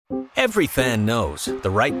Every fan knows the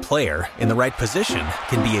right player in the right position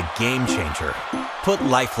can be a game changer. Put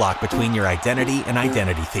LifeLock between your identity and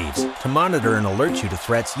identity thieves to monitor and alert you to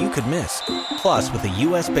threats you could miss. Plus, with a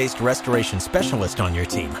U.S.-based restoration specialist on your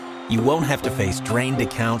team, you won't have to face drained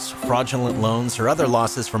accounts, fraudulent loans, or other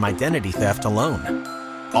losses from identity theft alone.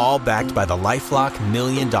 All backed by the LifeLock $1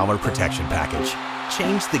 Million Protection Package.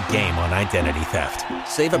 Change the game on identity theft.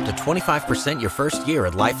 Save up to 25% your first year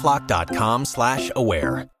at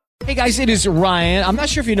LifeLock.com/aware. Hey guys, it is Ryan. I'm not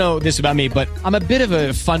sure if you know this about me, but I'm a bit of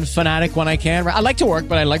a fun fanatic when I can. I like to work,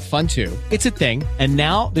 but I like fun too. It's a thing. And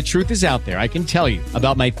now the truth is out there. I can tell you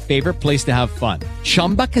about my favorite place to have fun.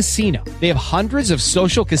 Chumba Casino. They have hundreds of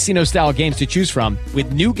social casino style games to choose from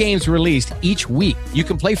with new games released each week. You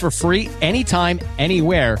can play for free anytime,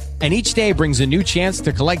 anywhere. And each day brings a new chance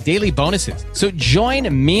to collect daily bonuses. So join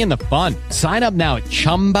me in the fun. Sign up now at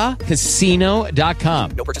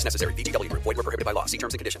ChumbaCasino.com. No purchase necessary. VGW Group. Void where prohibited by law. See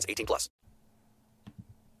terms and conditions. 18+.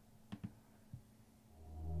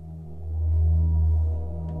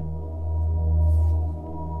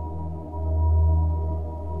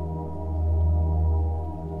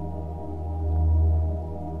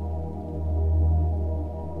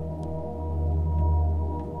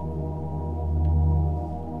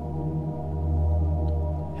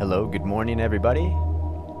 Hello, good morning everybody.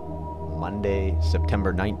 Monday,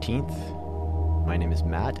 September 19th. My name is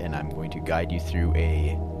Matt and I'm going to guide you through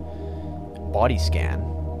a body scan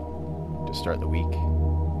to start the week.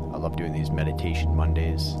 I love doing these meditation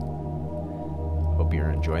Mondays. Hope you're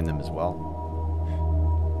enjoying them as well.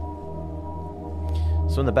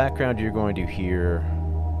 So in the background you're going to hear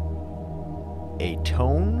a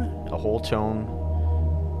tone, a whole tone,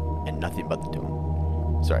 and nothing but the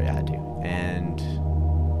tone. Sorry, I had to. And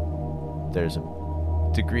there's a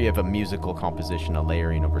degree of a musical composition, a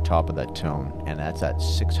layering over top of that tone, and that's at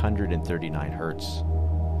 639 hertz,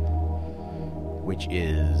 which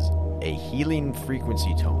is a healing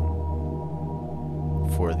frequency tone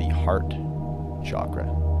for the heart chakra.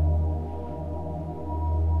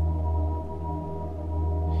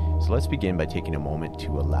 So let's begin by taking a moment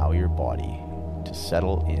to allow your body to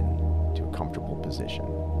settle in to a comfortable position.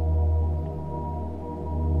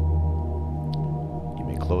 You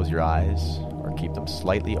may close your eyes or keep them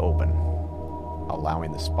slightly open,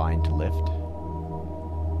 allowing the spine to lift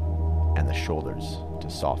and the shoulders to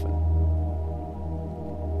soften.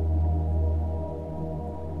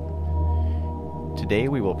 Today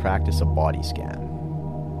we will practice a body scan.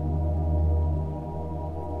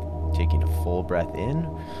 Taking a full breath in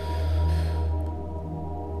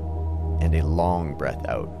and a long breath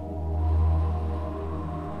out.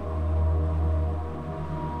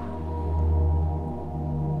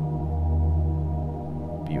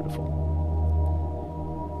 Beautiful.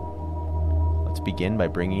 Let's begin by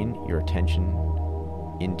bringing your attention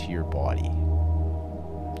into your body.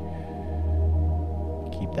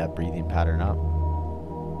 Keep that breathing pattern up.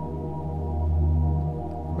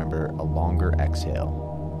 Remember, a longer exhale,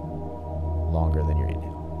 longer than your inhale.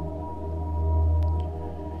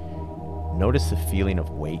 Notice the feeling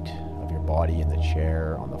of weight of your body in the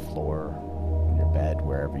chair, on the floor, in your bed,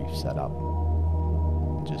 wherever you've set up.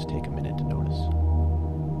 Just take a minute to notice.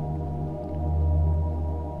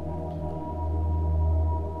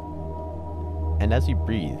 And as you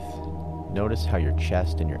breathe, notice how your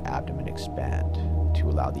chest and your abdomen expand to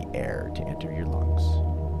allow the air to enter your lungs.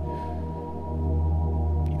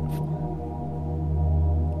 Beautiful.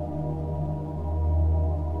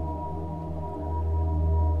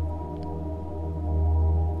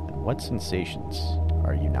 And what sensations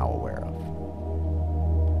are you now aware of?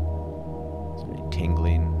 Is there any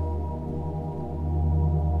tingling?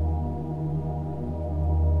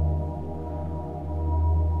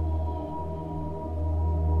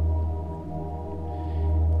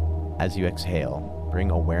 As you exhale, bring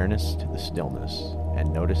awareness to the stillness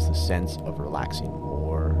and notice the sense of relaxing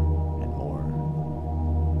more and more,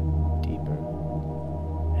 deeper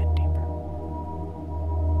and deeper.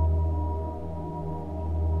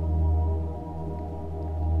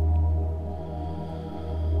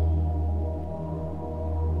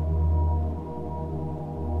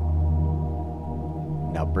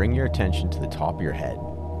 Now bring your attention to the top of your head,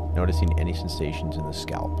 noticing any sensations in the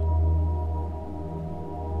scalp.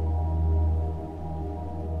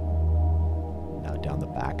 Down the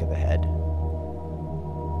back of the head,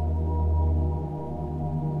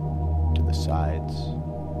 to the sides,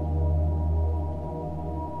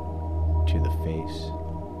 to the face.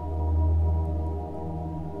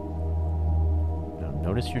 Now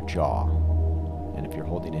notice your jaw, and if you're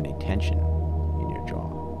holding any tension in your jaw,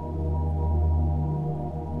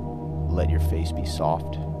 let your face be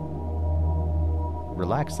soft,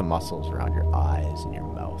 relax the muscles around your eyes and your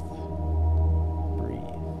mouth. Breathe.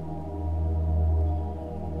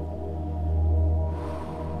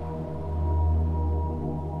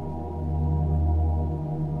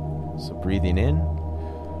 So breathing in,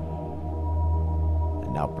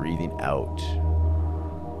 and now breathing out.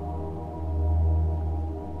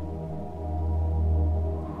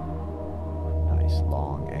 Nice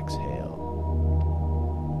long exhale.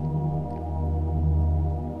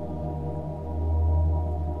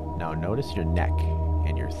 Now notice your neck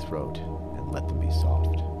and your throat and let them be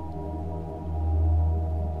soft.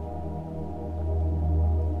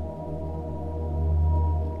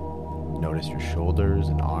 Notice your shoulders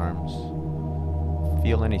and arms.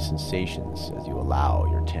 Feel any sensations as you allow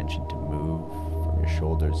your tension to move from your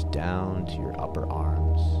shoulders down to your upper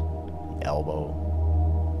arms, the elbow,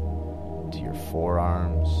 to your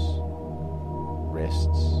forearms,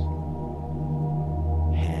 wrists,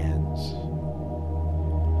 hands,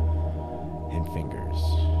 and fingers.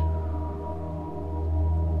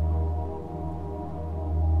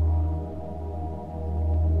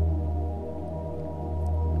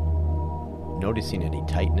 Noticing any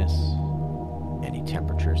tightness, any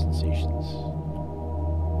temperature sensations.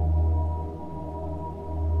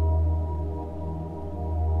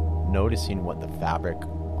 Noticing what the fabric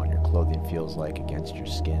on your clothing feels like against your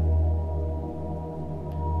skin.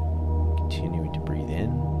 Continuing to breathe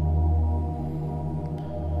in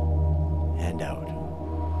and out.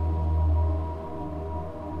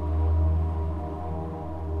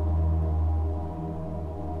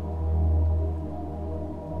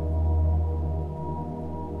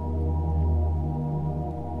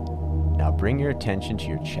 Now bring your attention to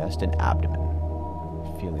your chest and abdomen,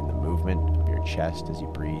 feeling the movement of your chest as you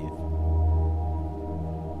breathe,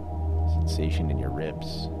 sensation in your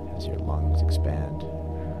ribs as your lungs expand.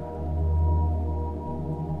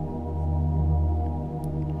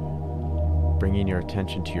 Bringing your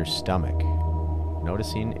attention to your stomach,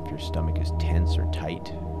 noticing if your stomach is tense or tight,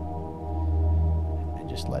 and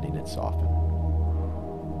just letting it soften.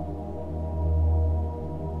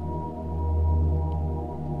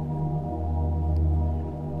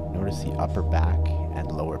 Notice the upper back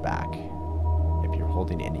and lower back. If you're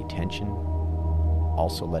holding any tension,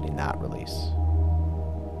 also letting that release.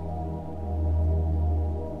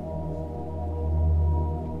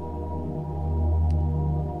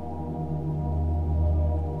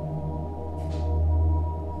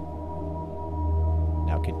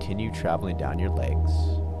 Now continue traveling down your legs,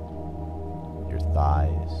 your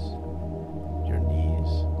thighs, your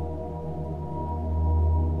knees,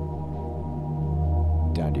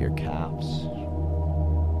 down to your calves,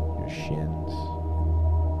 your shins,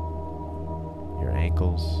 your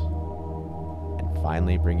ankles, and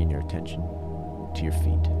finally bringing your attention to your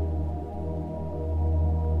feet.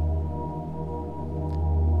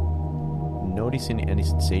 Noticing any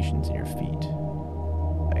sensations in your feet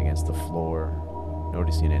against the floor,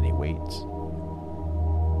 noticing any weights,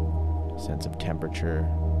 sense of temperature,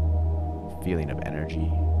 feeling of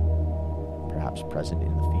energy, perhaps present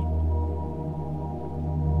in the feet.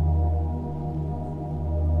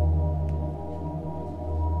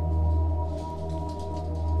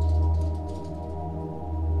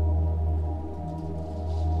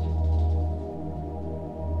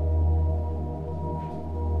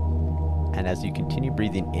 And as you continue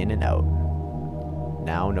breathing in and out,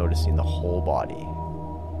 now noticing the whole body,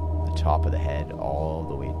 the top of the head all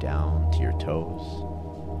the way down to your toes.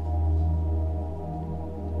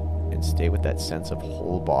 And stay with that sense of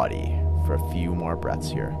whole body for a few more breaths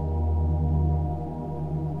here.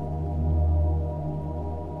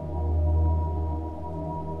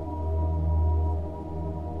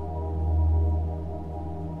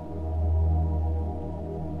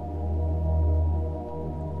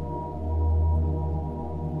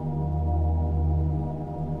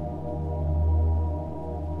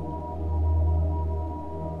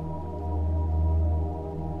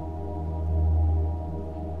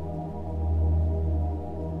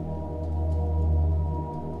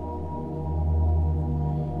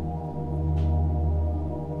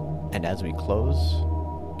 And as we close,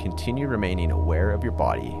 continue remaining aware of your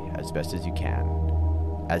body as best as you can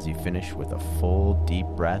as you finish with a full deep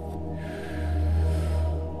breath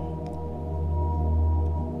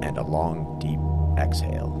and a long deep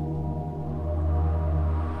exhale.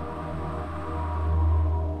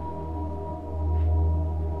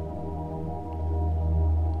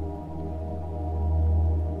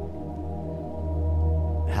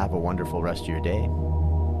 Have a wonderful rest of your day.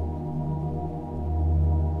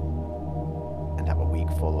 Have a week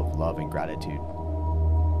full of love and gratitude.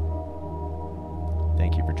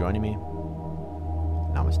 Thank you for joining me.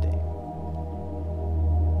 Namaste.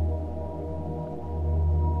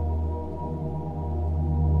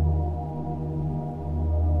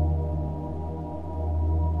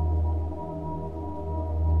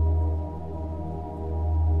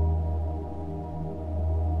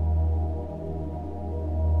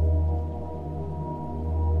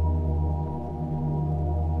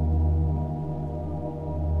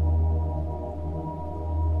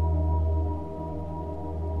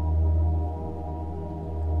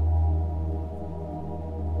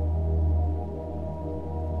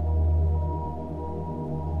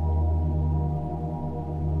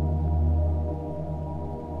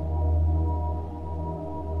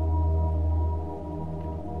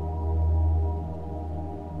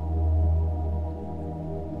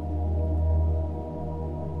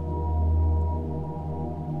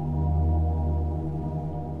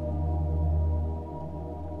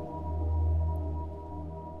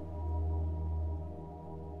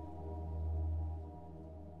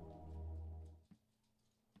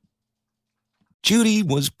 Judy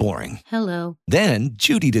was boring. Hello. Then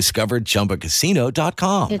Judy discovered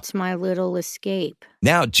ChumbaCasino.com. It's my little escape.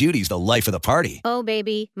 Now Judy's the life of the party. Oh,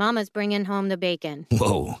 baby, mama's bringing home the bacon.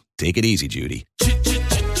 Whoa, take it easy, Judy.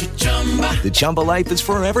 The Chumba life is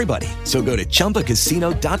for everybody. So go to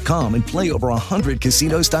ChumbaCasino.com and play over 100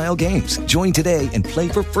 casino-style games. Join today and play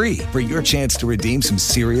for free for your chance to redeem some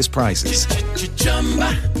serious prizes.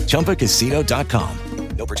 ChumbaCasino.com.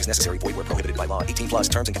 No purchase necessary. Void where prohibited by law. 18 plus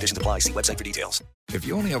terms and conditions apply. See website for details. If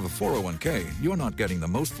you only have a 401k, you're not getting the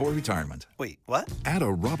most for retirement. Wait, what? Add a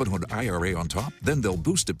Robinhood IRA on top, then they'll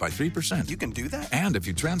boost it by 3%. You can do that? And if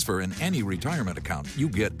you transfer in any retirement account, you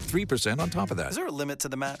get 3% on top of that. Is there a limit to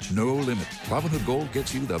the match? No limit. Robinhood Gold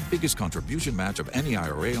gets you the biggest contribution match of any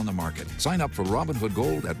IRA on the market. Sign up for Robinhood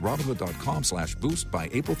Gold at Robinhood.com/boost by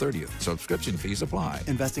April 30th. Subscription fees apply.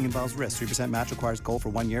 Investing involves risk. 3% match requires gold for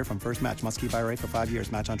 1 year from first match. Must keep IRA for 5 years.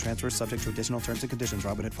 Match on transfers subject to additional terms and conditions.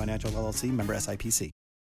 Robinhood Financial LLC. Member SIPC.